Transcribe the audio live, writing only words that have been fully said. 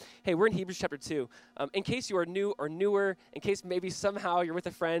Hey, we're in Hebrews chapter 2. In case you are new or newer, in case maybe somehow you're with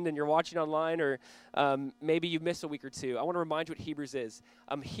a friend and you're watching online, or maybe you missed a week or two, I want to remind you what Hebrews is.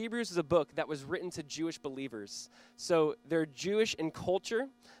 Hebrews is a book that was written to Jewish believers. So they're Jewish in culture.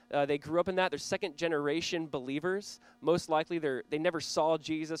 They grew up in that. They're second-generation believers. Most likely they never saw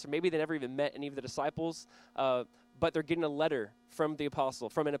Jesus, or maybe they never even met any of the disciples, but they're getting a letter from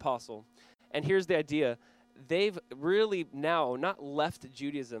an apostle. And here's the idea. They've really now not left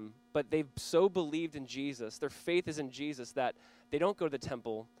Judaism, but they've so believed in Jesus, their faith is in Jesus, that they don't go to the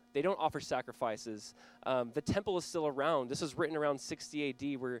temple, they don't offer sacrifices. The temple is still around. This was written around 60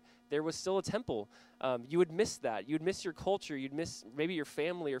 AD, where there was still a temple. You would miss that. You'd miss your culture. You'd miss maybe your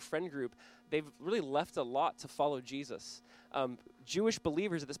family or friend group. They've really left a lot to follow Jesus. Jewish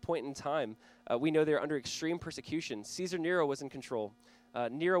believers at this point in time, we know they're under extreme persecution. Caesar Nero was in control.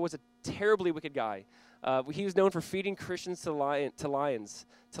 Nero was a terribly wicked guy. He was known for feeding Christians to lions,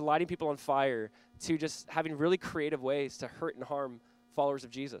 to lighting people on fire, to just having really creative ways to hurt and harm followers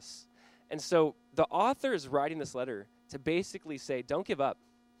of Jesus. And so the author is writing this letter to basically say, don't give up.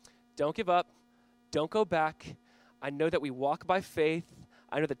 Don't give up. Don't go back. I know that we walk by faith.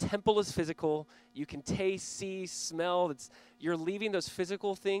 I know the temple is physical. You can taste, see, smell. You're leaving those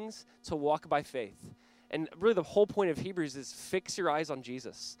physical things to walk by faith. And really the whole point of Hebrews is fix your eyes on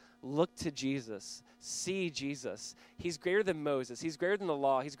Jesus. Look to Jesus. See Jesus. He's greater than Moses. He's greater than the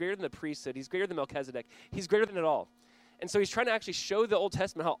law. He's greater than the priesthood. He's greater than Melchizedek. He's greater than it all. And so he's trying to actually show the Old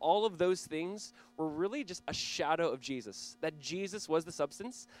Testament how all of those things were really just a shadow of Jesus, that Jesus was the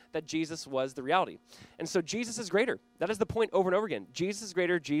substance, that Jesus was the reality. And so Jesus is greater. That is the point over and over again. Jesus is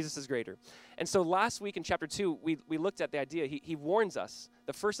greater. Jesus is greater. And so last week in chapter 2, we looked at the idea. He warns us,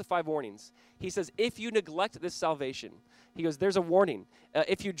 the first of 5 warnings. He says, if you neglect this salvation, he goes, there's a warning.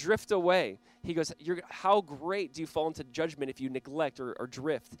 If you drift away, he goes, how great do you fall into judgment if you neglect or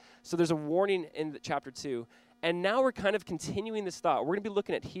drift? So there's a warning in chapter 2. And now we're kind of continuing this thought. We're going to be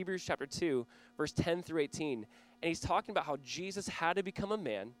looking at Hebrews chapter 2, verse 10 through 18. And he's talking about how Jesus had to become a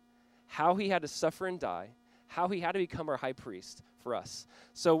man, how he had to suffer and die, how he had to become our high priest for us.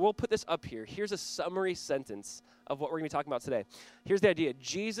 So we'll put this up here. Here's a summary sentence of what we're going to be talking about today. Here's the idea.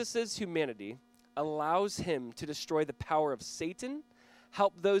 Jesus' humanity allows him to destroy the power of Satan,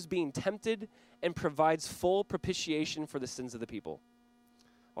 help those being tempted, and provides full propitiation for the sins of the people.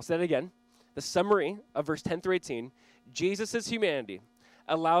 I'll say that again. The summary of verse 10 through 18, Jesus' humanity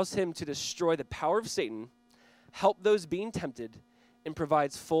allows him to destroy the power of Satan, help those being tempted, and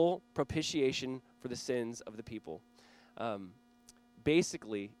provides full propitiation for the sins of the people.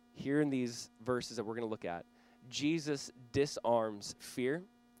 Basically, here in these verses that we're going to look at, Jesus disarms fear,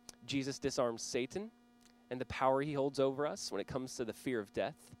 Jesus disarms Satan, and the power he holds over us when it comes to the fear of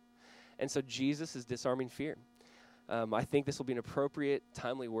death. And so Jesus is disarming fear. I think this will be an appropriate,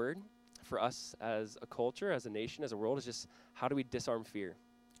 timely word for us as a culture, as a nation, as a world, is just how do we disarm fear?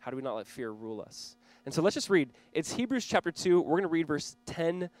 How do we not let fear rule us? And so let's just read. It's Hebrews chapter 2. We're going to read verse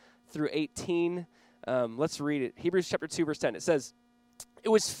 10 through 18. Let's read it. Hebrews chapter 2, verse 10. It says, it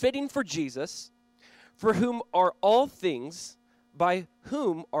was fitting for Jesus, for whom are all things, by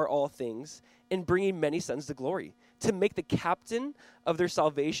whom are all things, in bringing many sons to glory, to make the captain of their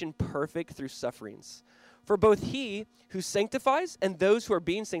salvation perfect through sufferings. For both he who sanctifies and those who are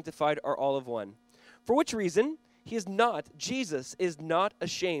being sanctified are all of one. For which reason, Jesus is not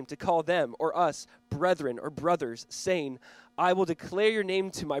ashamed to call them or us brethren or brothers, saying, I will declare your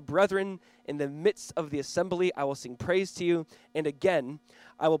name to my brethren. In the midst of the assembly, I will sing praise to you. And again,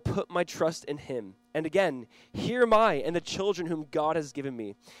 I will put my trust in him. And again, here am I and the children whom God has given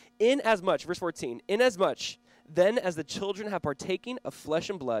me. Inasmuch, verse 14, inasmuch then as the children have partaken of flesh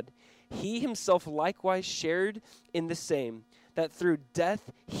and blood, he himself likewise shared in the same, that through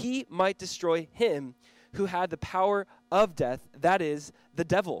death he might destroy him who had the power of death, that is, the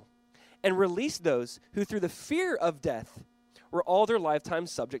devil, and release those who through the fear of death were all their lifetime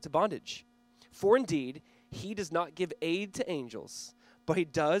subject to bondage. For indeed, he does not give aid to angels, but he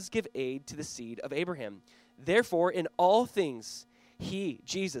does give aid to the seed of Abraham. Therefore, in all things, he,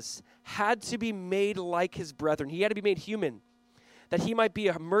 Jesus, had to be made like his brethren. He had to be made human, that he might be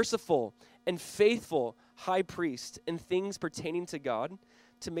a merciful and faithful high priest in things pertaining to God,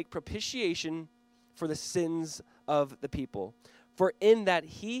 to make propitiation for the sins of the people. For in that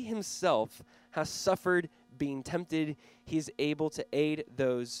he himself has suffered being tempted, he is able to aid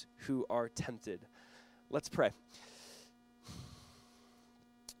those who are tempted. Let's pray.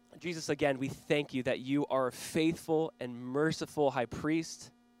 Jesus, again, we thank you that you are a faithful and merciful high priest,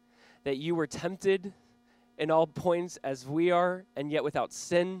 that you were tempted in all points as we are, and yet without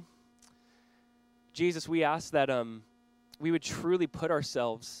sin. Jesus, we ask that we would truly put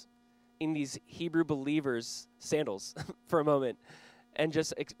ourselves in these Hebrew believers' sandals for a moment and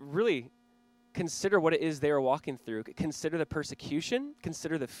just really consider what it is they are walking through. Consider the persecution.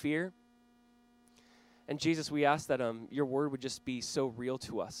 Consider the fear. And Jesus, we ask that your word would just be so real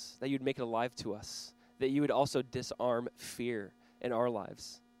to us, that you'd make it alive to us, that you would also disarm fear in our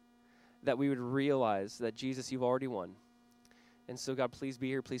lives, that we would realize that, Jesus, you've already won. And so, God, please be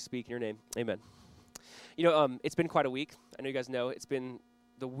here. Please speak in your name. Amen. You know, it's been quite a week. I know you guys know. It's been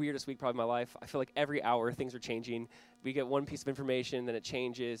the weirdest week probably of my life. I feel like every hour things are changing. We get one piece of information, then it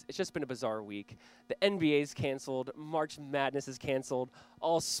changes. It's just been a bizarre week. The NBA's canceled. March Madness is canceled.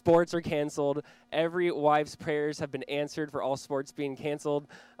 All sports are canceled. Every wife's prayers have been answered for all sports being canceled.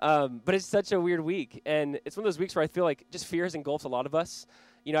 But it's such a weird week. And it's one of those weeks where I feel like just fear has engulfed a lot of us.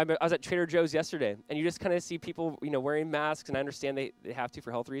 You know, I was at Trader Joe's yesterday, and you just kind of see people, you know, wearing masks, and I understand they have to for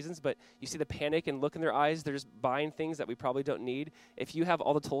health reasons, but you see the panic and look in their eyes. They're just buying things that we probably don't need. If you have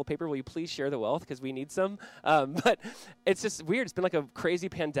all the toilet paper, will you please share the wealth, because we need some? But it's just weird. It's been like a crazy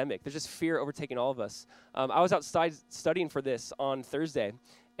pandemic. There's just fear overtaking all of us. I was outside studying for this on Thursday,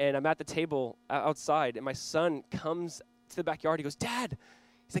 and I'm at the table outside, and my son comes to the backyard. He goes, "Dad,"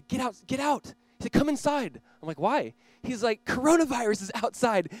 he's like, "Get out, get out." He said, "Come inside." I'm like, "Why?" He's like, "Coronavirus is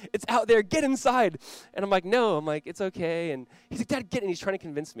outside. It's out there. Get inside." And I'm like, "No." I'm like, "It's okay." And he's like, "Dad, get in." He's trying to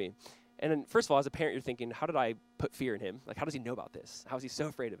convince me. And then, first of all, as a parent, you're thinking, how did I put fear in him? Like, how does he know about this? How is he so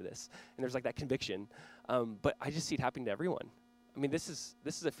afraid of this? And there's like that conviction. But I just see it happening to everyone. I mean, this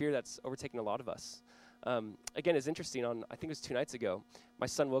is a fear that's overtaking a lot of us. Again, it's interesting. I think it was 2 nights ago, my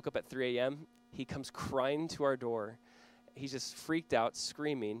son woke up at 3 a.m. He comes crying to our door. He's just freaked out,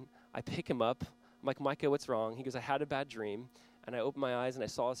 screaming. I pick him up. I'm like, "Micah, what's wrong?" He goes, "I had a bad dream." And I opened my eyes, and I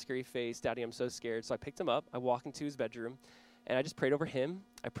saw a scary face. "Daddy, I'm so scared." So I picked him up. I walked into his bedroom, and I just prayed over him.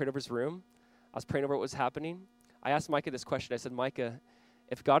 I prayed over his room. I was praying over what was happening. I asked Micah this question. I said, "Micah,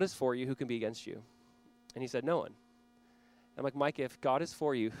 if God is for you, who can be against you?" And he said, "No one." I'm like, "Micah, if God is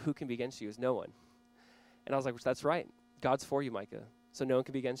for you, who can be against you?" Is no one. And I was like, well, "That's right. God's for you, Micah. So no one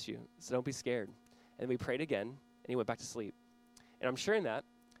can be against you. So don't be scared." And we prayed again, and he went back to sleep. And I'm sharing that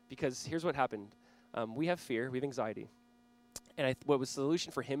because here's what happened. We have fear, we have anxiety. And what was the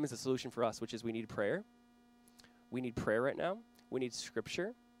solution for him is the solution for us, which is we need prayer. We need prayer right now. We need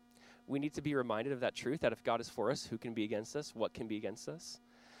scripture. We need to be reminded of that truth, that if God is for us, who can be against us? What can be against us?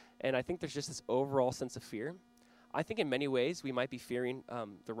 And I think there's just this overall sense of fear. I think in many ways we might be fearing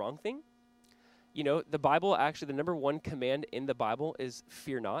the wrong thing. You know, the Bible, actually, the number one command in the Bible is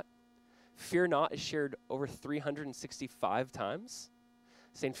fear not. Fear not is shared over 365 times.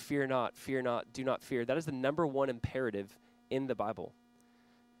 Saying, fear not, do not fear. That is the number one imperative in the Bible.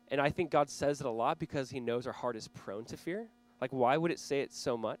 And I think God says it a lot because he knows our heart is prone to fear. Like, why would it say it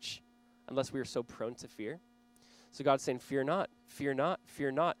so much unless we are so prone to fear? So God's saying, fear not, fear not,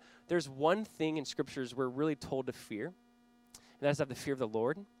 fear not. There's one thing in scriptures we're really told to fear, and that is to have the fear of the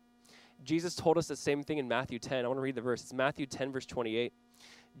Lord. Jesus told us the same thing in Matthew 10. I want to read the verse. It's Matthew 10, verse 28.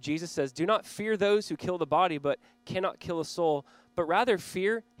 Jesus says, "Do not fear those who kill the body, but cannot kill the soul, but rather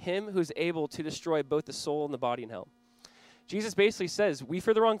fear him who is able to destroy both the soul and the body in hell." Jesus basically says we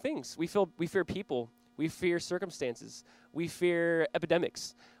fear the wrong things. We fear people. We fear circumstances. We fear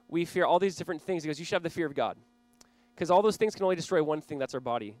epidemics. We fear all these different things. He goes, you should have the fear of God. Because all those things can only destroy one thing, that's our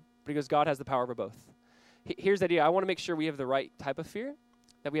body. Because God has the power over both. Here's the idea. I want to make sure we have the right type of fear,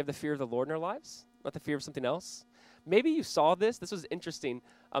 that we have the fear of the Lord in our lives, not the fear of something else. Maybe you saw this. This was interesting.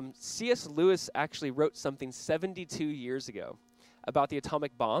 C.S. Lewis actually wrote something 72 years ago about the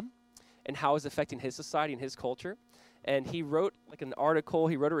atomic bomb and how it's affecting his society and his culture. And he wrote like an article.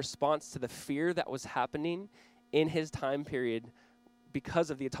 He wrote a response to the fear that was happening in his time period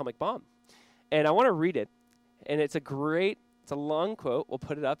because of the atomic bomb. And I want to read it. And it's a long quote. We'll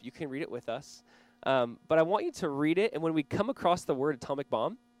put it up. You can read it with us. But I want you to read it. And when we come across the word atomic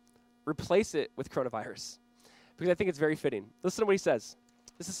bomb, replace it with coronavirus. Because I think it's very fitting. Listen to what he says.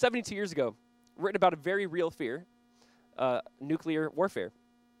 This is 72 years ago, written about a very real fear, nuclear warfare.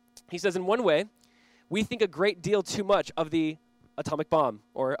 He says, in one way, we think a great deal too much of the atomic bomb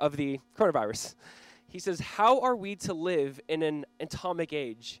or of the coronavirus. He says, how are we to live in an atomic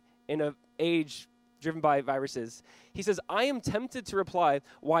age, in an age driven by viruses? He says, I am tempted to reply,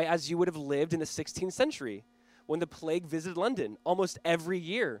 why, as you would have lived in the 16th century, when the plague visited London almost every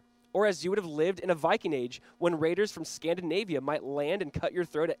year, Or as you would have lived in a Viking age, when raiders from Scandinavia might land and cut your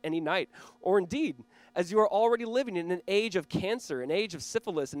throat at any night. Or indeed, as you are already living in an age of cancer, an age of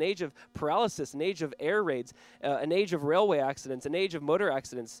syphilis, an age of paralysis, an age of air raids, an age of railway accidents, an age of motor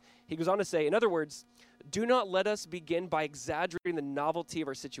accidents. He goes on to say, in other words, do not let us begin by exaggerating the novelty of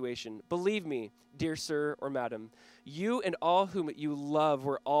our situation. Believe me, dear sir or madam, you and all whom you love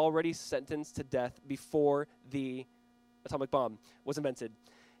were already sentenced to death before the atomic bomb was invented.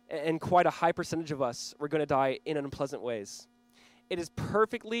 And quite a high percentage of us were going to die in unpleasant ways. It is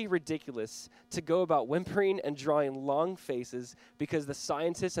perfectly ridiculous to go about whimpering and drawing long faces because the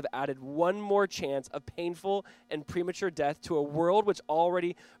scientists have added one more chance of painful and premature death to a world which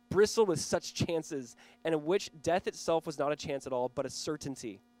already bristled with such chances, and in which death itself was not a chance at all, but a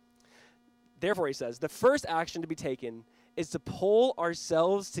certainty. Therefore, he says, the first action to be taken is to pull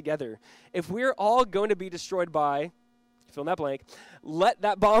ourselves together. If we're all going to be destroyed by, fill in that blank, let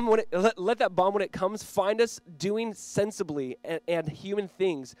that bomb when it comes find us doing sensibly and human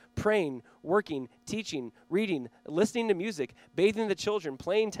things, praying, working, teaching, reading, listening to music, bathing the children,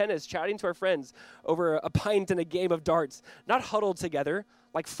 playing tennis, chatting to our friends over a pint and a game of darts, not huddled together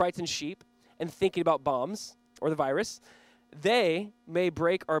like frightened sheep and thinking about bombs or the virus. They may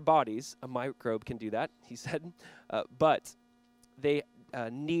break our bodies. A microbe can do that, he said, but they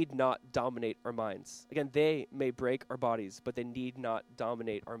need not dominate our minds. Again, they may break our bodies, but they need not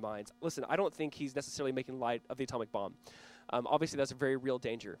dominate our minds. Listen, I don't think he's necessarily making light of the atomic bomb. Obviously, that's a very real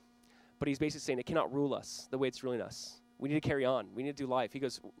danger. But he's basically saying it cannot rule us the way it's ruling us. We need to carry on. We need to do life. He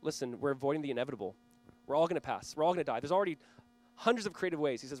goes, listen, we're avoiding the inevitable. We're all going to pass. We're all going to die. There's already hundreds of creative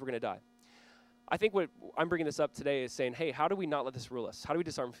ways he says we're going to die. I think what I'm bringing this up today is saying, hey, how do we not let this rule us? How do we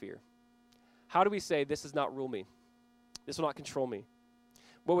disarm fear? How do we say this does not rule me? This will not control me?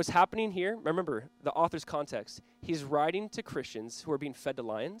 What was happening here, remember the author's context, he's writing to Christians who are being fed to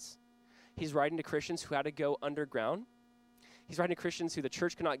lions. He's writing to Christians who had to go underground. He's writing to Christians who the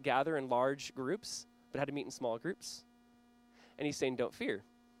church could not gather in large groups, but had to meet in small groups. And he's saying, don't fear.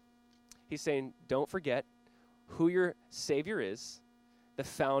 He's saying, don't forget who your Savior is, the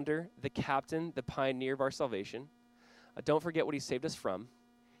founder, the captain, the pioneer of our salvation. Don't forget what he saved us from.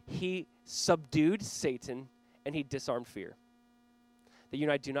 He subdued Satan, and he disarmed fear. That you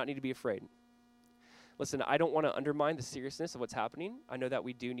and I do not need to be afraid. Listen, I don't want to undermine the seriousness of what's happening. I know that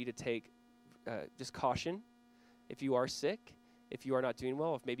we do need to take just caution. If you are sick, if you are not doing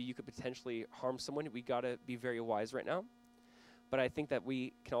well, if maybe you could potentially harm someone, we got to be very wise right now. But I think that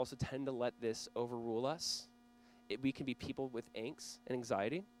we can also tend to let this overrule us. We can be people with angst and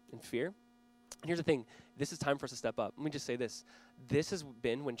anxiety and fear. And here's the thing. This is time for us to step up. Let me just say this. This has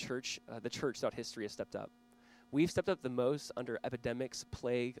been when the church throughout history has stepped up. We've stepped up the most under epidemics,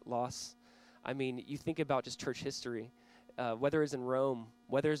 plague, loss. I mean, you think about just church history, whether it's in Rome,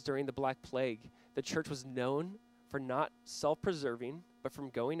 whether it's during the Black Plague, the church was known for not self-preserving, but from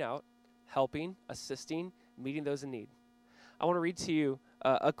going out, helping, assisting, meeting those in need. I want to read to you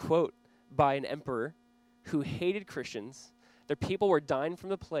a quote by an emperor who hated Christians. Their people were dying from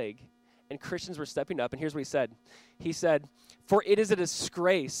the plague, and Christians were stepping up. And here's what he said. He said, "For it is a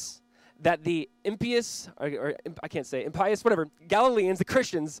disgrace that the impious Galileans, the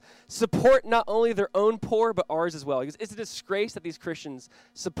Christians, support not only their own poor, but ours as well." He goes, it's a disgrace that these Christians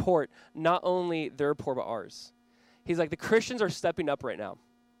support not only their poor, but ours. He's like, the Christians are stepping up right now.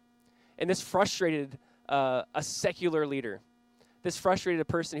 And this frustrated a secular leader. This frustrated a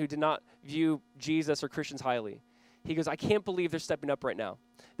person who did not view Jesus or Christians highly. He goes, I can't believe they're stepping up right now.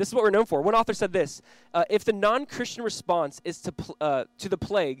 This is what we're known for. One author said this, if the non-Christian response is to the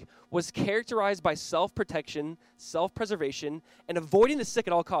plague was characterized by self-protection, self-preservation, and avoiding the sick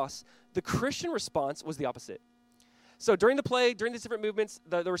at all costs, the Christian response was the opposite. So during the plague, during these different movements,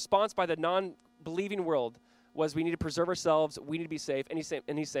 the response by the non-believing world was we need to preserve ourselves, we need to be safe, and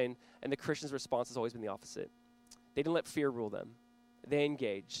he's saying, and the Christian's response has always been the opposite. They didn't let fear rule them. They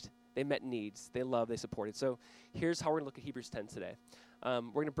engaged. They met needs. They loved. They supported. So here's how we're going to look at Hebrews 10 today.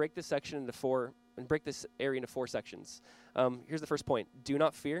 We're going to break this section into four, and break this area into 4 sections. Here's the first point. Do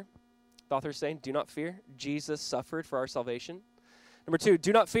not fear. The author is saying, do not fear. Jesus suffered for our salvation. Number 2,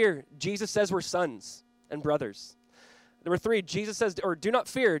 do not fear. Jesus says we're sons and brothers. Number 3, do not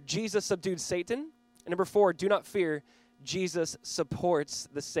fear. Jesus subdued Satan. And number 4, do not fear. Jesus supports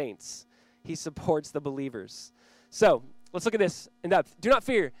the saints. He supports the believers. So let's look at this in depth. Do not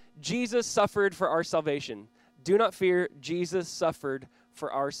fear. Jesus suffered for our salvation. Do not fear. Jesus suffered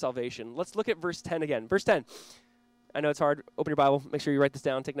for our salvation. Let's look at verse 10 again. Verse 10. I know it's hard. Open your Bible. Make sure you write this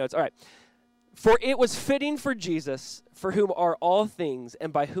down. Take notes. All right. For it was fitting for Jesus, for whom are all things,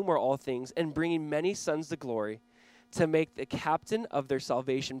 and by whom are all things, and bringing many sons to glory, to make the captain of their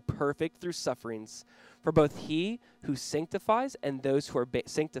salvation perfect through sufferings. For both he who sanctifies and those who are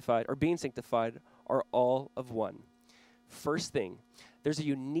sanctified or being sanctified are all of one. First thing, there's a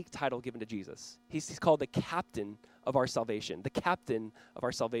unique title given to Jesus. He's called the captain of our salvation. The captain of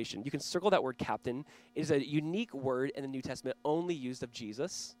our salvation. You can circle that word captain. It is a unique word in the New Testament only used of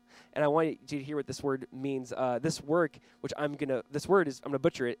Jesus. And I want you to hear what this word means. This word I'm gonna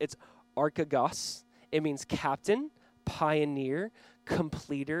butcher it. It's archegos. It means captain, pioneer,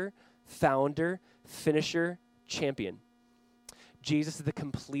 completer, founder, finisher, champion. Jesus is the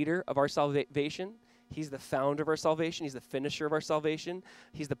completer of our salvation. He's the founder of our salvation. He's the finisher of our salvation.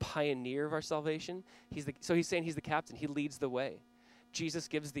 He's the pioneer of our salvation. So he's saying he's the captain. He leads the way. Jesus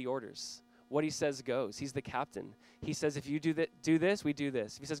gives the orders. What he says goes. He's the captain. He says, if you do this, we do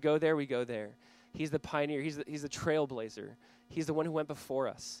this. If he says go there, we go there. He's the pioneer. He's the trailblazer. He's the one who went before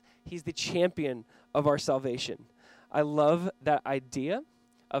us. He's the champion of our salvation. I love that idea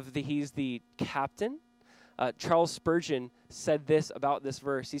of he's the captain. Charles Spurgeon said this about this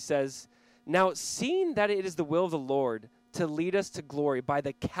verse. He says, now, seeing that it is the will of the Lord to lead us to glory by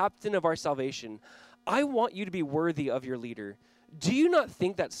the captain of our salvation, I want you to be worthy of your leader. Do you not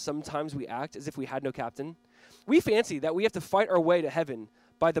think that sometimes we act as if we had no captain? We fancy that we have to fight our way to heaven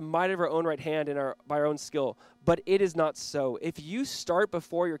by the might of our own right hand and by our own skill, but it is not so. If you start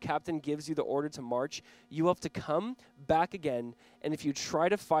before your captain gives you the order to march, you will have to come back again, and if you try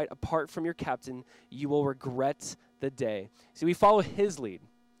to fight apart from your captain, you will regret the day. See, we follow his lead.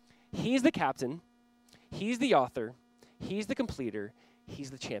 He's the captain, he's the author, he's the completer,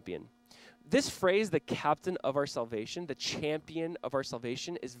 he's the champion. This phrase, the captain of our salvation, the champion of our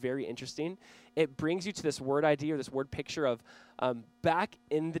salvation, is very interesting. It brings you to this word idea or this word picture of back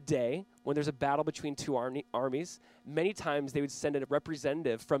in the day when there's a battle between two armies, many times they would send a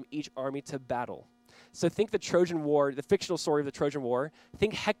representative from each army to battle. So think the Trojan War, the fictional story of the Trojan War.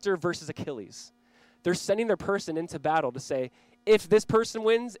 Think Hector versus Achilles. They're sending their person into battle to say, if this person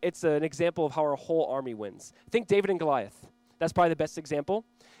wins, it's an example of how our whole army wins. Think David and Goliath. That's probably the best example.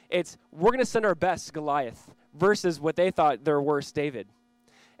 It's, we're going to send our best Goliath versus what they thought their worst David.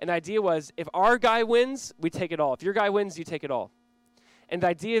 And the idea was, if our guy wins, we take it all. If your guy wins, you take it all. And the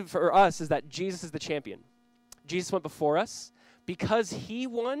idea for us is that Jesus is the champion. Jesus went before us. Because he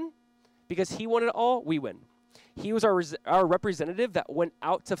won it all, we win. He was our representative that went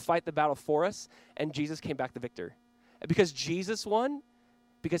out to fight the battle for us, and Jesus came back the victor. And because Jesus won,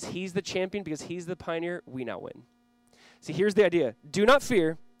 because he's the champion, because he's the pioneer, we now win. See, here's the idea. Do not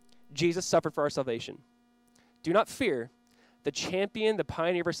fear. Jesus suffered for our salvation. Do not fear. The champion, the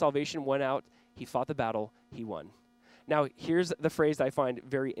pioneer of our salvation went out. He fought the battle. He won. Now, here's the phrase that I find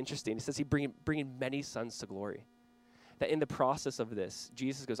very interesting. It says he bringing many sons to glory. That in the process of this,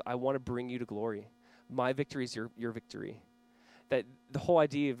 Jesus goes, I want to bring you to glory. My victory is your victory. That the whole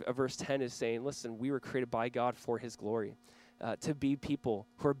idea of verse 10 is saying, listen, we were created by God for his glory. To be people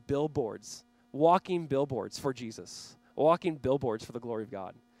who are billboards, walking billboards for Jesus. Walking billboards for the glory of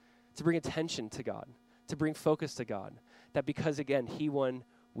God. To bring attention to God. To bring focus to God. That because, again, he won,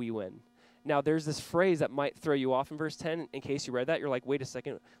 we win. Now, there's this phrase that might throw you off in verse 10. In case you read that, you're like, wait a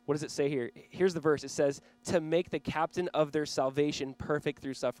second, what does it say here? Here's the verse. It says, to make the captain of their salvation perfect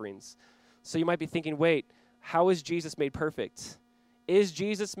through sufferings. So you might be thinking, wait, how is Jesus made perfect? Is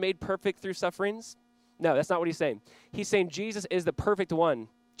Jesus made perfect through sufferings? No, that's not what he's saying. He's saying Jesus is the perfect one.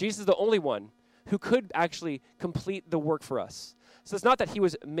 Jesus is the only one who could actually complete the work for us. So it's not that he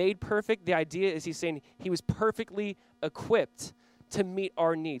was made perfect. The idea is he's saying he was perfectly equipped to meet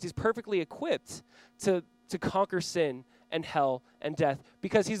our needs. He's perfectly equipped to conquer sin and hell and death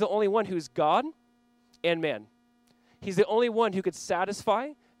because he's the only one who's God and man. He's the only one who could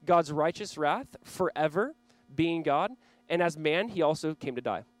satisfy God's righteous wrath forever, being God. And as man, he also came to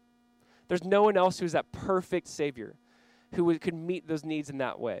die. There's no one else who's that perfect Savior who could meet those needs in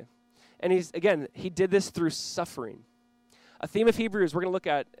that way. And he did this through suffering. A theme of Hebrews we're going to look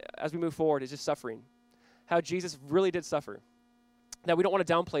at as we move forward is just suffering. How Jesus really did suffer. Now, we don't want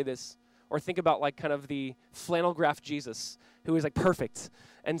to downplay this or think about like kind of the flannel graph Jesus who is like perfect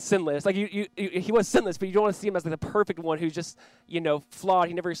and sinless. Like he was sinless, but you don't want to see him as like the perfect one who's just, flawed.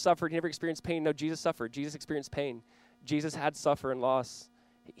 He never suffered. He never experienced pain. No, Jesus suffered. Jesus experienced pain. Jesus had suffer and loss.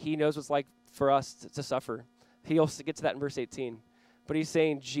 He knows what's like for us to suffer. He'll get to that in verse 18. But he's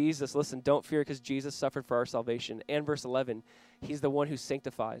saying, Jesus, listen, don't fear because Jesus suffered for our salvation. And verse 11, he's the one who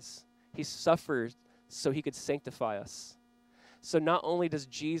sanctifies. He suffered so he could sanctify us. So not only does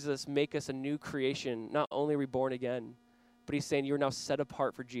Jesus make us a new creation, not only are we born again, but he's saying you're now set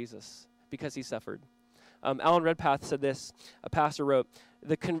apart for Jesus because he suffered. Alan Redpath said this, a pastor wrote,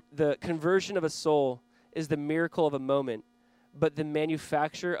 the conversion of a soul is the miracle of a moment, but the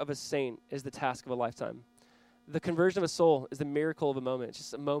manufacture of a saint is the task of a lifetime. The conversion of a soul is the miracle of a moment. It's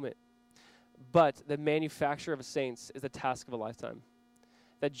just a moment. But the manufacture of a saint is the task of a lifetime.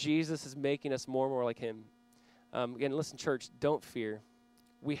 That Jesus is making us more and more like him. Again, listen, church, don't fear.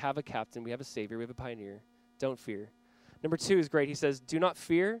 We have a captain. We have a savior. We have a pioneer. Don't fear. Number 2 is great. He says, do not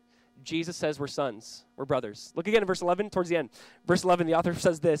fear. Jesus says we're sons. We're brothers. Look again in verse 11, towards the end. Verse 11, the author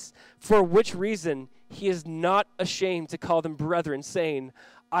says this, for which reason he is not ashamed to call them brethren, saying,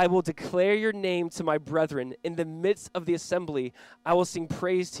 I will declare your name to my brethren. In the midst of the assembly, I will sing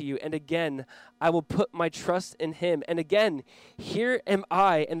praise to you. And again, I will put my trust in him. And again, here am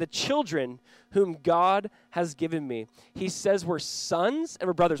I and the children whom God has given me. He says we're sons and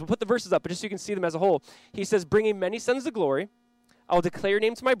we're brothers. We'll put the verses up, but just so you can see them as a whole. He says, bringing many sons to glory. I will declare your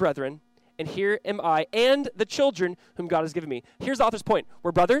name to my brethren. And here am I and the children whom God has given me. Here's the author's point.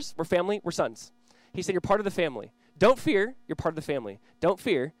 We're brothers, we're family, we're sons. He said you're part of the family. Don't fear, you're part of the family. Don't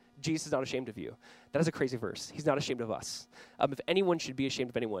fear, Jesus is not ashamed of you. That is a crazy verse. He's not ashamed of us. If anyone should be ashamed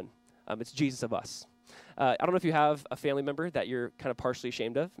of anyone, it's Jesus of us. I don't know if you have a family member that you're kind of partially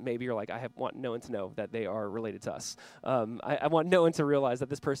ashamed of. Maybe you're like, want no one to know that they are related to us. I want no one to realize that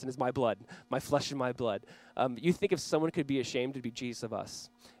this person is my blood, my flesh and my blood. You think if someone could be ashamed, it'd be Jesus of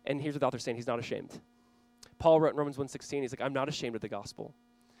us. And here's what the author's saying. He's not ashamed. Paul wrote in Romans 1:16, he's like, I'm not ashamed of the gospel.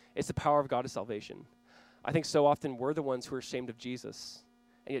 It's the power of God to salvation. I think so often we're the ones who are ashamed of Jesus,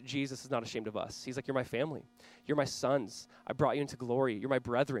 and yet Jesus is not ashamed of us. He's like, you're my family. You're my sons. I brought you into glory. You're my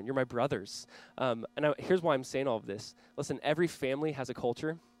brethren. You're my brothers. Here's why I'm saying all of this. Listen, every family has a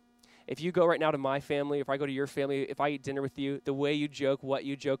culture. If you go right now to my family, if I go to your family, if I eat dinner with you, the way you joke, what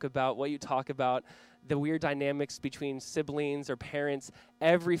you joke about, what you talk about, the weird dynamics between siblings or parents,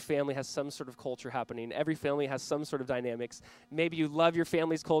 every family has some sort of culture happening. Every family has some sort of dynamics. Maybe you love your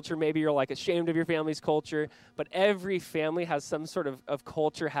family's culture. Maybe you're like ashamed of your family's culture. But every family has some sort of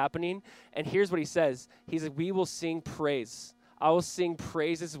culture happening. And here's what he says. He's like, we will sing praise. I will sing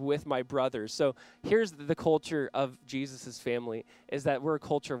praises with my brothers. So here's the culture of Jesus' family, is that we're a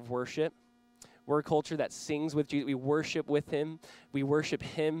culture of worship. We're a culture that sings with Jesus. We worship with him. We worship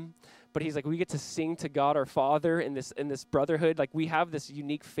him. But he's like, we get to sing to God our Father in this brotherhood. Like, we have this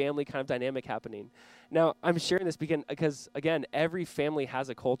unique family kind of dynamic happening. Now, I'm sharing this because, again, every family has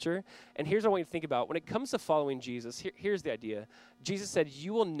a culture. And here's what I want you to think about. When it comes to following Jesus, here's the idea. Jesus said,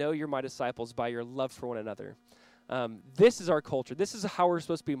 you will know you're my disciples by your love for one another. This is our culture. This is how we're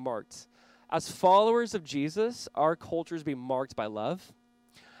supposed to be marked. As followers of Jesus, our culture is being marked by love.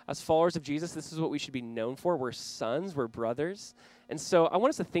 As followers of Jesus, this is what we should be known for. We're sons, we're brothers. And so I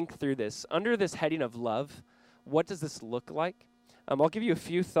want us to think through this. Under this heading of love, what does this look like? I'll give you a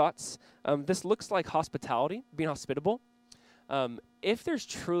few thoughts. This looks like hospitality, being hospitable. If there's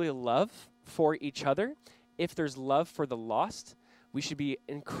truly love for each other, if there's love for the lost, we should be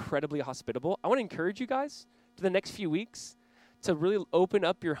incredibly hospitable. I want to encourage you guys to the next few weeks to really open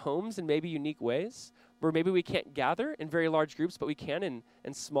up your homes in maybe unique ways, where maybe we can't gather in very large groups, but we can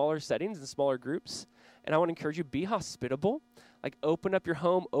in smaller settings and smaller groups. And I want to encourage you, be hospitable. Like, open up your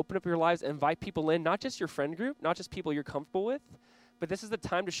home, open up your lives, invite people in, not just your friend group, not just people you're comfortable with, but this is the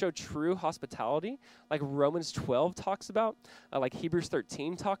time to show true hospitality, like Romans 12 talks about, like Hebrews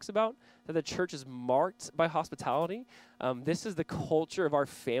 13 talks about, that the church is marked by hospitality. This is the culture of our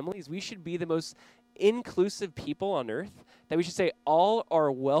families. We should be the most inclusive people on earth, that we should say all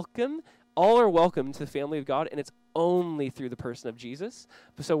are welcome to the family of God, and it's only through the person of Jesus.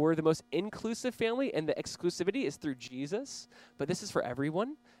 So we're the most inclusive family, and the exclusivity is through Jesus, but this is for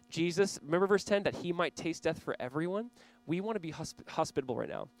everyone. Jesus, remember verse 10, that he might taste death for everyone. We want to be hospitable right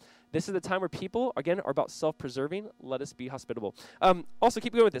now. This is the time where people, again, are about self-preserving. Let us be hospitable. Also,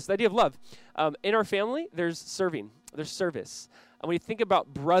 keep going with this, the idea of love. In our family, there's serving, there's service. And when you think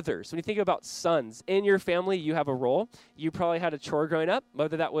about brothers, when you think about sons, in your family, you have a role. You probably had a chore growing up,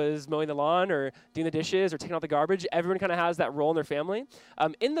 whether that was mowing the lawn or doing the dishes or taking out the garbage. Everyone kind of has that role in their family.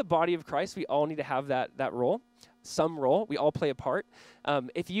 In the body of Christ, we all need to have that role, some role. We all play a part.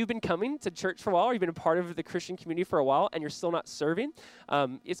 If you've been coming to church for a while, or you've been a part of the Christian community for a while, and you're still not serving,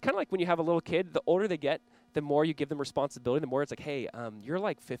 it's kind of like when you have a little kid. The older they get, the more you give them responsibility, the more it's like, hey, you're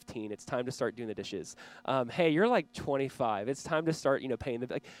like 15. It's time to start doing the dishes. Hey, you're like 25. It's time to start, paying the,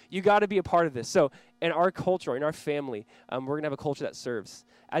 like, you got to be a part of this. So in our culture, in our family, we're going to have a culture that serves.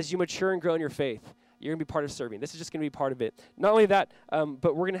 As you mature and grow in your faith, you're going to be part of serving. This is just going to be part of it. Not only that,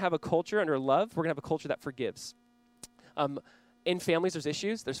 but we're going to have a culture under love. We're going to have a culture that forgives. In families, there's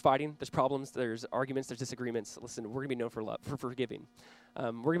issues, there's fighting, there's problems, there's arguments, there's disagreements. Listen, we're going to be known for love, for forgiving.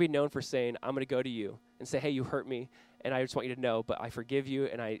 We're going to be known for saying, I'm going to go to you and say, hey, you hurt me, and I just want you to know, but I forgive you,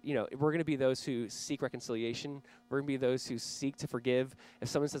 and we're going to be those who seek reconciliation. We're going to be those who seek to forgive. If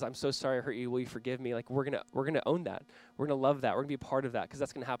someone says, I'm so sorry I hurt you, will you forgive me? Like, we're going to own that. We're going to love that. We're going to be a part of that, because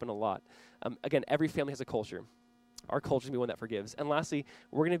that's going to happen a lot. Again, every family has a culture. Our culture is going to be one that forgives. And lastly,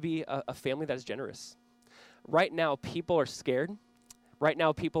 we're going to be a family that is generous. Right now, people are scared. Right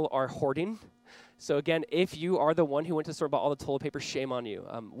now, people are hoarding. So again, if you are the one who went to the store and bought all the toilet paper, shame on you.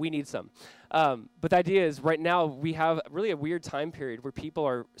 We need some. But the idea is right now we have really a weird time period where people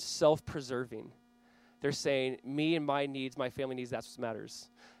are self-preserving. They're saying, me and my needs, my family needs, that's what matters.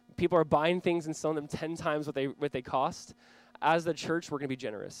 People are buying things and selling them 10 times what they cost. As the church, we're going to be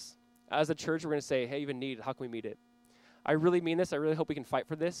generous. As a church, we're going to say, hey, you have a need. How can we meet it? I really mean this. I really hope we can fight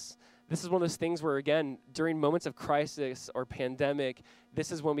for this. This is one of those things where, again, during moments of crisis or pandemic,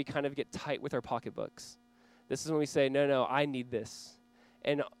 this is when we kind of get tight with our pocketbooks. This is when we say, no, I need this.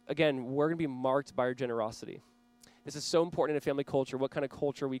 And again, we're going to be marked by our generosity. This is so important in a family culture. What kind of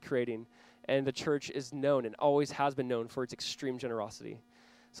culture are we creating? And the church is known and always has been known for its extreme generosity.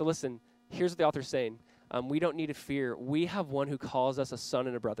 So listen, here's what the author's saying. We don't need to fear. We have one who calls us a son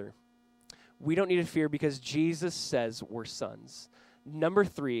and a brother. We don't need to fear because Jesus says we're sons. Number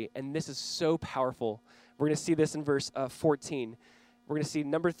 3, and this is so powerful. We're going to see this in verse 14. We're going to see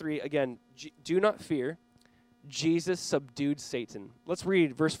number 3, again, do not fear. Jesus subdued Satan. Let's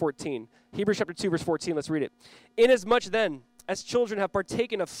read verse 14. Hebrews chapter 2, verse 14, let's read it. Inasmuch then, as children have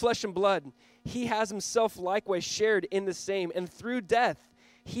partaken of flesh and blood, he has himself likewise shared in the same, and through death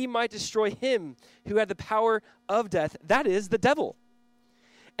he might destroy him who had the power of death, that is, the devil,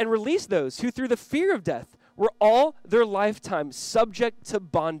 and release those who through the fear of death were all their lifetime subject to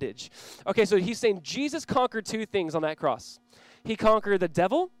bondage. Okay, so he's saying Jesus conquered 2 things on that cross. He conquered the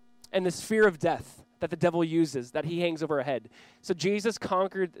devil and this fear of death that the devil uses, that he hangs over our head. So Jesus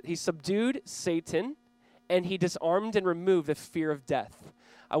he subdued Satan, and he disarmed and removed the fear of death.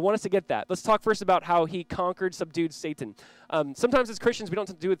 I want us to get that. Let's talk first about how he conquered, subdued Satan. Sometimes as Christians, we don't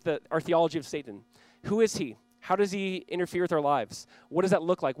have to do with our theology of Satan. Who is he? How does he interfere with our lives? What does that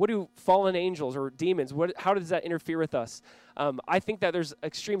look like? What do fallen angels or demons, how does that interfere with us? I think that there's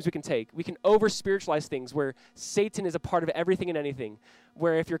extremes we can take. We can over-spiritualize things where Satan is a part of everything and anything,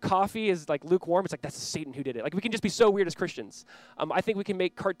 where if your coffee is like lukewarm, it's like, that's Satan who did it. Like, we can just be so weird as Christians. I think we can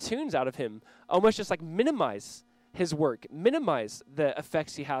make cartoons out of him, almost just like minimize his work, minimize the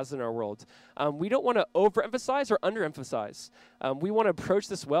effects he has in our world. We don't want to overemphasize or underemphasize. We want to approach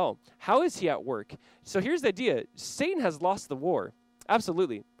this well. How is he at work? So here's the idea. Satan has lost the war.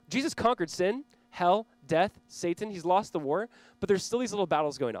 Absolutely. Jesus conquered sin, hell, death, Satan. He's lost the war, but there's still these little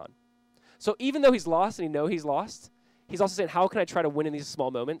battles going on. So even though he's lost and he's lost, he's also saying, how can I try to win in these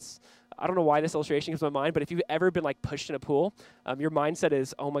small moments? I don't know why this illustration comes to my mind, but if you've ever been like pushed in a pool, your mindset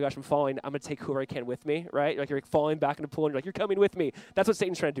is, oh my gosh, I'm falling. I'm going to take whoever I can with me, right? Like, you're falling back in the pool and you're like, you're coming with me. That's what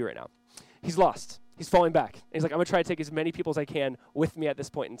Satan's trying to do right now. He's lost. He's falling back. And he's like, I'm going to try to take as many people as I can with me at this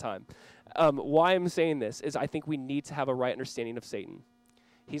point in time. Why I'm saying this is I think we need to have a right understanding of Satan.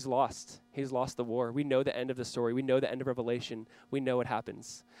 He's lost. He's lost the war. We know the end of the story. We know the end of Revelation. We know what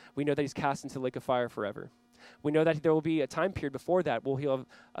happens. We know that he's cast into the lake of fire forever. We know that there will be a time period before that where he'll have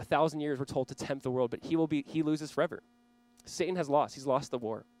 1,000 years, we're told, to tempt the world, but he loses forever. Satan has lost. He's lost the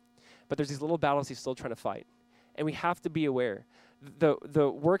war. But there's these little battles he's still trying to fight. And we have to be aware. The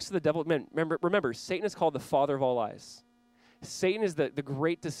works of the devil, remember, Satan is called the father of all lies. Satan is the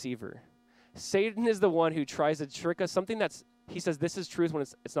great deceiver. Satan is the one who tries to trick us, something he says this is truth when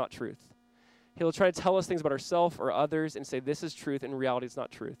it's not truth. He'll try to tell us things about ourselves or others and say this is truth, and in reality it's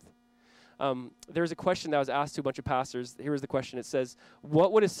not truth. There's a question that was asked to a bunch of pastors. Here was the question. It says,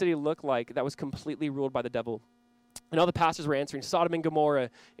 what would a city look like that was completely ruled by the devil? And all the pastors were answering, Sodom and Gomorrah,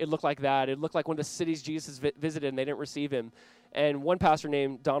 it looked like that. It looked like one of the cities Jesus visited and they didn't receive him. And one pastor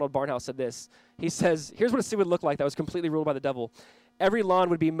named Donald Barnhouse said this. He says, here's what a city would look like that was completely ruled by the devil. Every lawn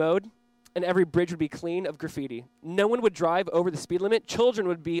would be mowed and every bridge would be clean of graffiti. No one would drive over the speed limit. Children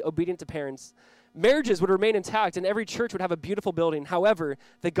would be obedient to parents. Marriages would remain intact, and every church would have a beautiful building. However,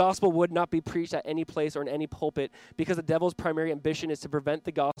 the gospel would not be preached at any place or in any pulpit because the devil's primary ambition is to prevent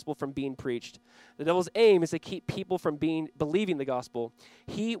the gospel from being preached. The devil's aim is to keep people from believing the gospel.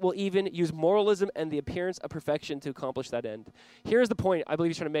 He will even use moralism and the appearance of perfection to accomplish that end. Here's the point I believe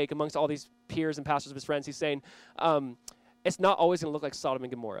he's trying to make amongst all these peers and pastors of his friends. He's saying it's not always going to look like Sodom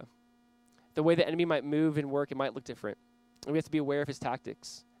and Gomorrah. The way the enemy might move and work, it might look different. And we have to be aware of his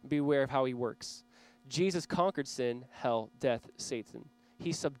tactics. Be aware of how he works. Jesus conquered sin, hell, death, Satan.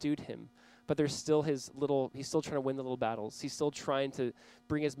 He subdued him. But there's still he's still trying to win the little battles. He's still trying to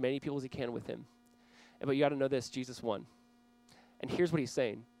bring as many people as he can with him. But you got to know this, Jesus won. And here's what he's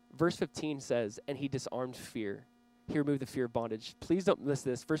saying. Verse 15 says, and he disarmed fear. he removed the fear of bondage. Please don't miss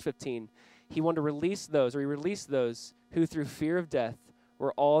this. Verse 15, he wanted to release those, or he released those who through fear of death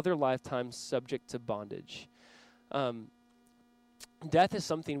were all their lifetime subject to bondage. Death is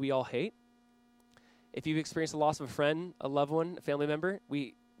something we all hate. If you've experienced the loss of a friend, a loved one, a family member,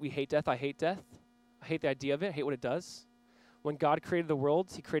 we hate death. I hate death. I hate the idea of it. I hate what it does. When God created the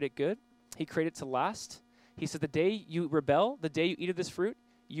world, he created it good. He created it to last. He said the day you rebel, the day you eat of this fruit,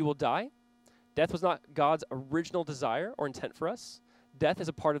 you will die. Death was not God's original desire or intent for us. Death is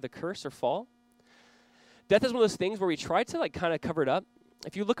a part of the curse or fall. Death is one of those things where we try to kind of cover it up.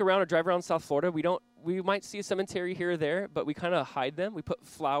 If you look around or drive around South Florida, we might see a cemetery here or there, but we kind of hide them. We put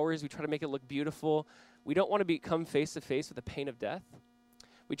flowers. We try to make it look beautiful. We don't want to come face to face with the pain of death.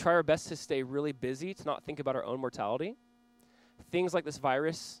 We try our best to stay really busy, to not think about our own mortality. Things like this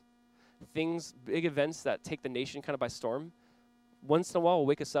virus, big events that take the nation kind of by storm, once in a while will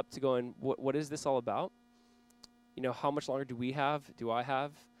wake us up to going, what is this all about? How much longer do I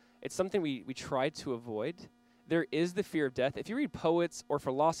have? It's something we try to avoid. There is the fear of death. If you read poets or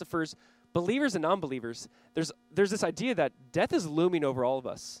philosophers, believers and non-believers, there's this idea that death is looming over all of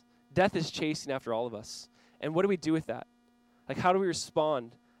us. Death is chasing after all of us. And what do we do with that? How do we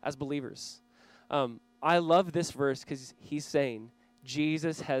respond as believers? I love this verse because he's saying,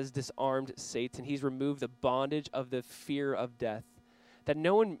 Jesus has disarmed Satan. He's removed the bondage of the fear of death. That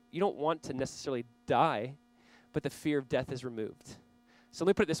you don't want to necessarily die, but the fear of death is removed. So let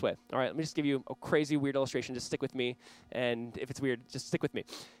me put it this way. All right, let me just give you a crazy, weird illustration. Just stick with me. And if it's weird, just stick with me.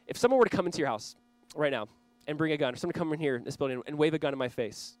 If someone were to come into your house right now and bring a gun, or someone come in here in this building and wave a gun in my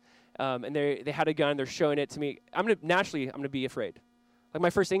face, and they had a gun, they're showing it to me, I'm going to be afraid. My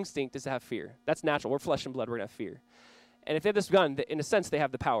first instinct is to have fear. That's natural. We're flesh and blood. We're going to have fear. And if they have this gun, in a sense, they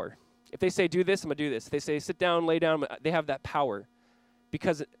have the power. If they say, do this, I'm going to do this. If they say, sit down, lay down, they have that power.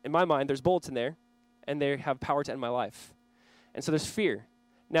 Because in my mind, there's bullets in there, and they have power to end my life. And so there's fear.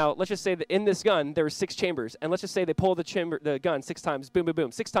 Now, let's just say that in this gun, there were 6 chambers. And let's just say they pull the gun 6 times, boom, boom,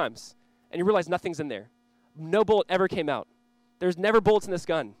 boom, 6 times. And you realize nothing's in there. No bullet ever came out. There's never bullets in this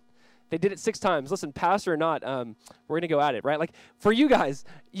gun. They did it 6 times. Listen, pastor or not, we're going to go at it, right? For you guys,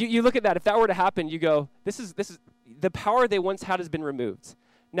 you look at that. If that were to happen, you go, this is the power they once had has been removed.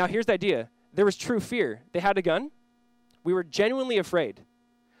 Now, here's the idea. There was true fear. They had a gun. We were genuinely afraid.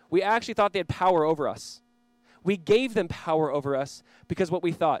 We actually thought they had power over us. We gave them power over us because what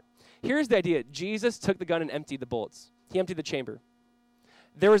we thought. Here's the idea. Jesus took the gun and emptied the bullets. He emptied the chamber.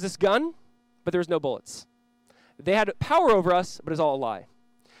 There was this gun, but there was no bullets. They had power over us, but it's all a lie.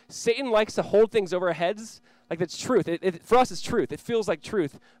 Satan likes to hold things over our heads like that's truth. For us, it's truth. It feels like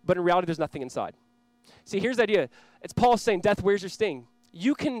truth, but in reality, there's nothing inside. See, here's the idea. It's Paul saying, death, where's your sting?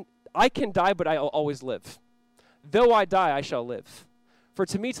 I can die, but I'll always live. Though I die, I shall live. For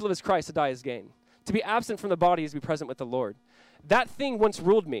to me to live is Christ, to die is gain. To be absent from the body is to be present with the Lord. That thing once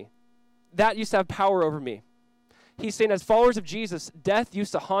ruled me. That used to have power over me. He's saying as followers of Jesus, death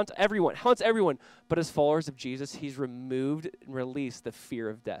used to haunts everyone. But as followers of Jesus, he's removed and released the fear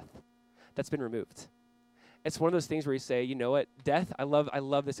of death. That's been removed. It's one of those things where you say, you know what, death, I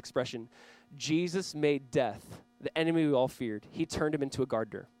love this expression. Jesus made death, the enemy we all feared. He turned him into a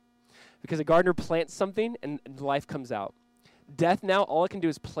gardener. Because a gardener plants something and life comes out. Death now, all it can do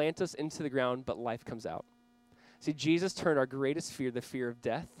is plant us into the ground, but life comes out. See, Jesus turned our greatest fear, the fear of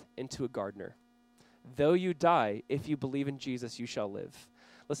death, into a gardener. Though you die, if you believe in Jesus, you shall live.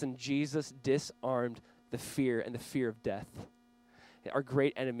 Listen, Jesus disarmed the fear and the fear of death. Our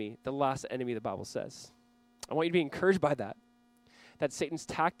great enemy, the last enemy, the Bible says. I want you to be encouraged by that. That Satan's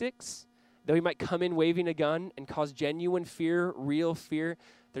tactics, though he might come in waving a gun and cause genuine fear, real fear,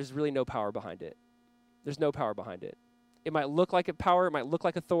 there's really no power behind it. There's no power behind it. It might look like a power, it might look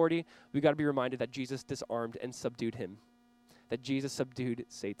like authority. We've got to be reminded that Jesus disarmed and subdued him. That Jesus subdued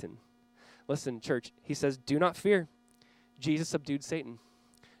Satan. Listen, church, he says, do not fear. Jesus subdued Satan.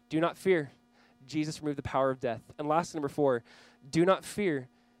 Do not fear. Jesus removed the power of death. And last, number 4, do not fear.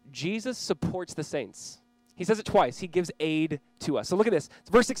 Jesus supports the saints. He says it twice. He gives aid to us. So look at this.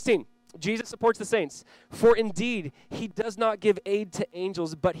 It's verse 16. Jesus supports the saints. For indeed, he does not give aid to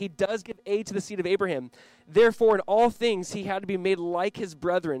angels, but he does give aid to the seed of Abraham. Therefore, in all things, he had to be made like his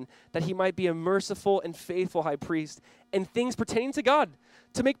brethren, that he might be a merciful and faithful high priest, and things pertaining to God,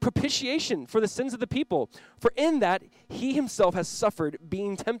 to make propitiation for the sins of the people. For in that, he himself has suffered,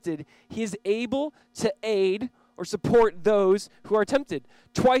 being tempted. He is able to aid or support those who are tempted.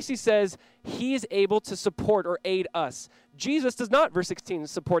 Twice he says he is able to support or aid us. Jesus does not, verse 16,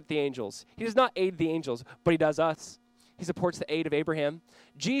 support the angels. He does not aid the angels, but he does us. He supports the aid of Abraham.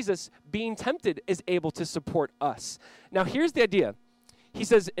 Jesus, being tempted, is able to support us. Now, here's the idea. He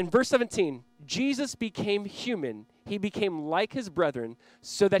says in verse 17, Jesus became human. he became like his brethren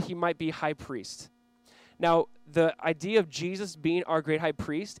so that he might be high priest. Now, the idea of Jesus being our great high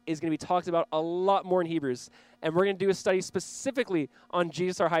priest is going to be talked about a lot more in Hebrews, and we're going to do a study specifically on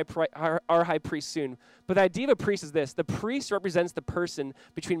Jesus, our high priest soon. But the idea of a priest is this. The priest represents the person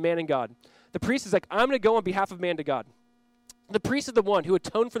between man and God. The priest is like, I'm going to go on behalf of man to God. The priest is the one who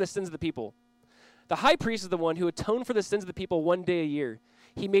atoned for the sins of the people. The high priest is the one who atoned for the sins of the people one day a year.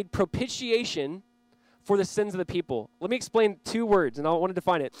 He made propitiation for the sins of the people. Let me explain 2 words, and I want to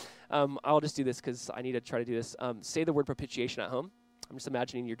define it. I'll just do this because I need to try to do this. Say the word propitiation at home. I'm just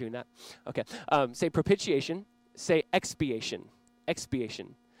imagining you're doing that. Okay. Say propitiation. Say expiation.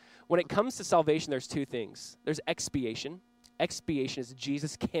 Expiation. When it comes to salvation, there's 2 things. There's expiation. Expiation is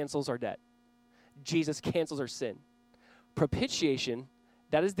Jesus cancels our debt. Jesus cancels our sin. Propitiation,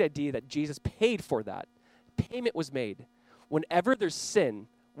 that is the idea that Jesus paid for that. Payment was made. Whenever there's sin,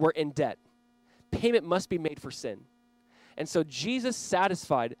 we're in debt. Payment must be made for sin. And so Jesus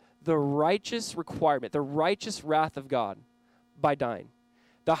satisfied the righteous requirement, the righteous wrath of God by dying.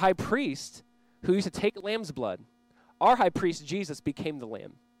 The high priest who used to take lamb's blood, our high priest Jesus became the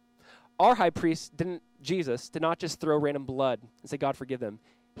lamb. Our high priest Jesus did not just throw random blood and say, God, forgive them.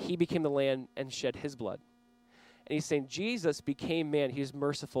 He became the lamb and shed his blood. And he's saying Jesus became man. He was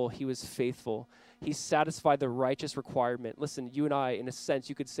merciful. He was faithful. He satisfied the righteous requirement. Listen, you and I, in a sense,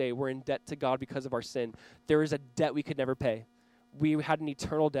 you could say we're in debt to God because of our sin. There is a debt we could never pay. We had an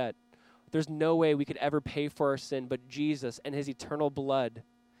eternal debt. There's no way we could ever pay for our sin, but Jesus and his eternal blood,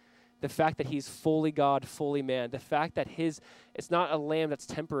 the fact that he's fully God, fully man, the fact that it's not a lamb that's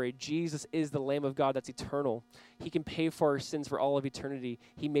temporary. Jesus is the Lamb of God that's eternal. He can pay for our sins for all of eternity.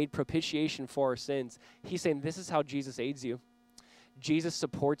 He made propitiation for our sins. He's saying this is how Jesus aids you. Jesus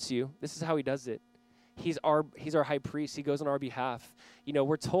supports you. This is how he does it. He's our high priest. He goes on our behalf. You know,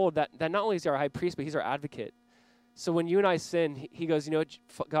 we're told that not only is he our high priest, but he's our advocate. So when you and I sin, he goes, you know,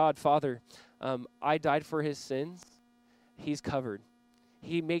 God, Father, I died for his sins. He's covered.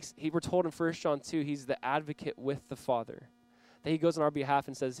 We're told in 1 John 2, he's the advocate with the Father. That he goes on our behalf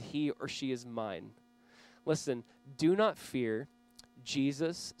and says, he or she is mine. Listen, do not fear.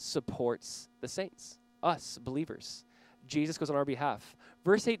 Jesus supports the saints, us, believers. Jesus goes on our behalf.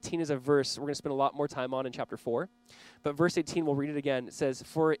 Verse 18 is a verse we're going to spend a lot more time on in chapter 4. But verse 18, we'll read it again. It says,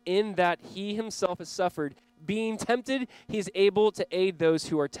 for in that he himself has suffered, being tempted, he is able to aid those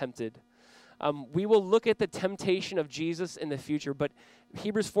who are tempted. We will look at the temptation of Jesus in the future, but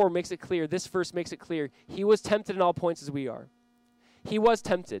Hebrews 4 makes it clear, this verse makes it clear, he was tempted in all points as we are. He was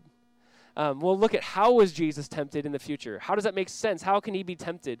tempted. We'll look at how was Jesus tempted in the future. How does that make sense? How can he be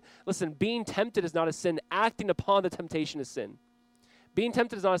tempted? Listen, being tempted is not a sin. Acting upon the temptation is sin. Being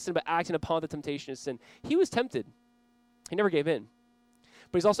tempted is not a sin, but acting upon the temptation is sin. He was tempted. He never gave in.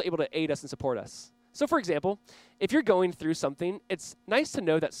 But he's also able to aid us and support us. So, for example, if you're going through something, it's nice to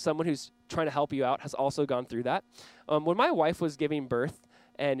know that someone who's trying to help you out has also gone through that. When my wife was giving birth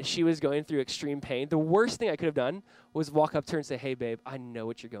and she was going through extreme pain, the worst thing I could have done was walk up to her and say, hey, babe, I know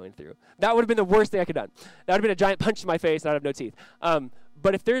what you're going through. That would have been the worst thing I could have done. That would have been a giant punch in my face and I'd have no teeth.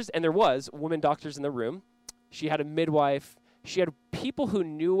 But if there was women doctors in the room, she had a midwife, she had people who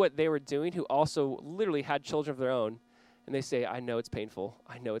knew what they were doing who also literally had children of their own. And they say, I know it's painful.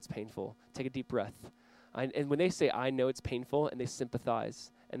 I know it's painful. Take a deep breath. And when they say, I know it's painful, and they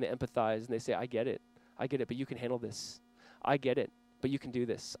sympathize, and they empathize, and they say, I get it, but you can handle this. I get it, but you can do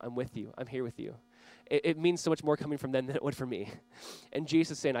this. I'm with you. I'm here with you. It means so much more coming from them than it would from me. And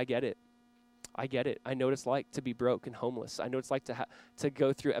Jesus is saying, I get it. I get it. I know what it's like to be broke and homeless. I know what it's like to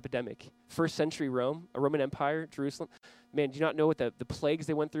go through epidemic. First century Rome, a Roman Empire, Jerusalem. Man, do you not know what the plagues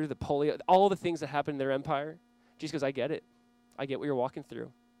they went through, the polio, all the things that happened in their empire? Jesus goes, I get it. I get what you're walking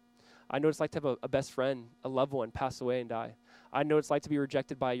through. I know what it's like to have a best friend, a loved one pass away and die. I know what it's like to be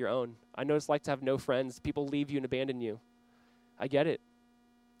rejected by your own. I know what it's like to have no friends. People leave you and abandon you. I get it.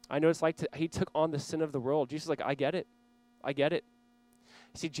 I know what it's like he took on the sin of the world. Jesus is like, I get it. I get it.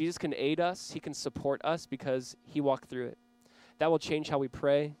 See, Jesus can aid us. He can support us because he walked through it. That will change how we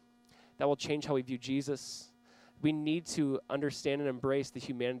pray. That will change how we view Jesus. We need to understand and embrace the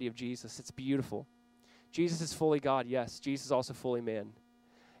humanity of Jesus. It's beautiful. Jesus is fully God, yes. Jesus is also fully man.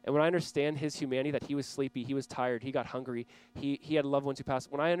 And when I understand his humanity, that he was sleepy, he was tired, he got hungry, he had loved ones who passed,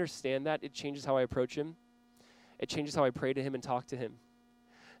 when I understand that, it changes how I approach him. It changes how I pray to him and talk to him.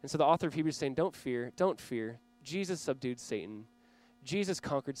 And so the author of Hebrews is saying, don't fear, don't fear. Jesus subdued Satan. Jesus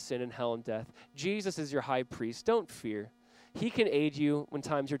conquered sin and hell and death. Jesus is your high priest. Don't fear. He can aid you when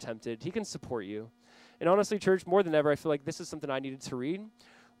times you're tempted. He can support you. And honestly, church, more than ever, I feel like this is something I needed to read,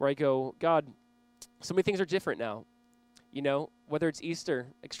 where I go, God, so many things are different now. You know, whether it's Easter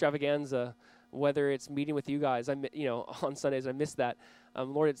extravaganza, whether it's meeting with you guys, on Sundays, I miss that.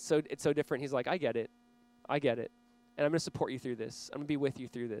 Lord, it's so different. He's like, I get it. And I'm going to support you through this. I'm going to be with you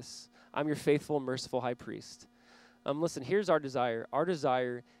through this. I'm your faithful and merciful high priest. Listen, here's our desire. Our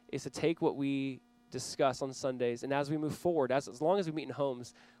desire is to take what we discuss on Sundays, and as we move forward, as long as we meet in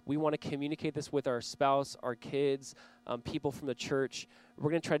homes, we want to communicate this with our spouse, our kids, people from the church. We're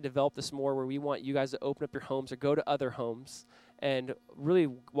going to try to develop this more where we want you guys to open up your homes or go to other homes and really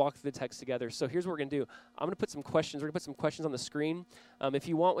walk through the text together. So here's what we're going to do. I'm going to put some questions. We're going to put some questions on the screen. If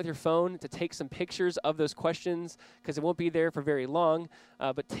you want with your phone to take some pictures of those questions, because it won't be there for very long,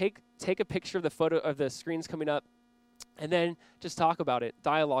 but take a picture of the photo of the screens coming up, and then just talk about it,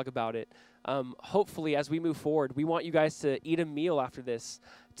 dialogue about it. Hopefully, as we move forward, we want you guys to eat a meal after this,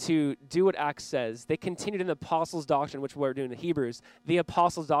 to do what Acts says. They continued in the apostles' doctrine, which we're doing in Hebrews, the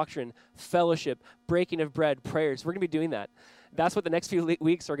apostles' doctrine, fellowship, breaking of bread, prayers. We're going to be doing that. That's what the next few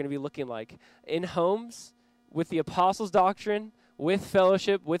weeks are going to be looking like. In homes, with the apostles' doctrine, with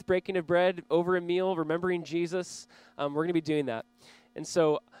fellowship, with breaking of bread, over a meal, remembering Jesus. We're going to be doing that. And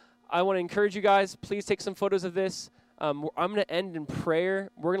so I want to encourage you guys, please take some photos of this. I'm going to end in prayer.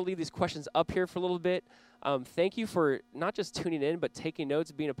 We're going to leave these questions up here for a little bit. Thank you for not just tuning in, but taking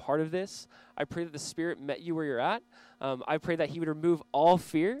notes, being a part of this. I pray that the Spirit met you where you're at. I pray that he would remove all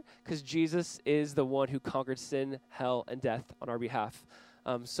fear, because Jesus is the one who conquered sin, hell, and death on our behalf.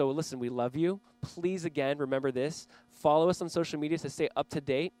 So listen, we love you. Please, again, remember this. Follow us on social media to stay up to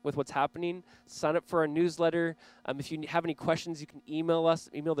date with what's happening. Sign up for our newsletter. If you have any questions, you can email us,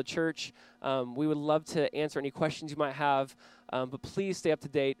 email the church. We would love to answer any questions you might have. But please stay up to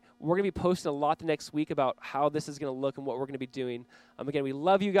date. We're going to be posting a lot the next week about how this is going to look and what we're going to be doing. Again, we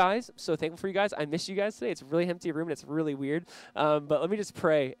love you guys. I'm so thankful for you guys. I miss you guys today. It's a really empty room, and it's really weird. But let me just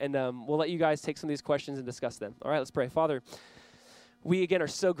pray, and we'll let you guys take some of these questions and discuss them. All right, let's pray. Father, we, again, are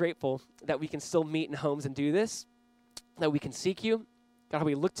so grateful that we can still meet in homes and do this, that we can seek you. God, how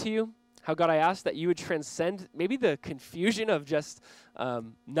we look to you. How, God, I ask that you would transcend maybe the confusion of just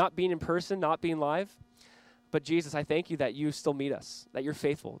not being in person, not being live. But, Jesus, I thank you that you still meet us, that you're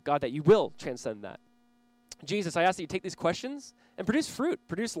faithful. God, that you will transcend that. Jesus, I ask that you take these questions and produce fruit,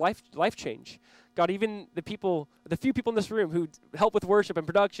 produce life change. God, even the few people in this room who help with worship and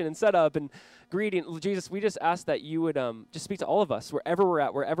production and setup and greeting, Jesus, we just ask that you would just speak to all of us, wherever we're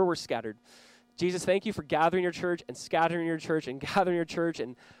at, wherever we're scattered. Jesus, thank you for gathering your church and scattering your church and gathering your church,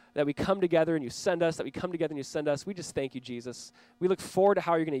 and that we come together and you send us, We just thank you, Jesus. We look forward to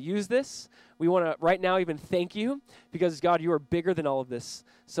how you're going to use this. We want to right now even thank you, because, God, you are bigger than all of this.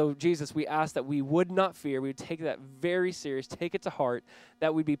 So, Jesus, we ask that we would not fear. We would take that very serious, take it to heart,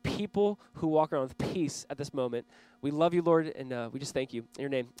 that we'd be people who walk around with peace at this moment. We love you, Lord, and we just thank you. In your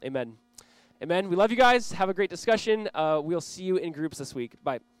name, amen. Amen. We love you guys. Have a great discussion. We'll see you in groups this week.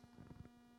 Bye.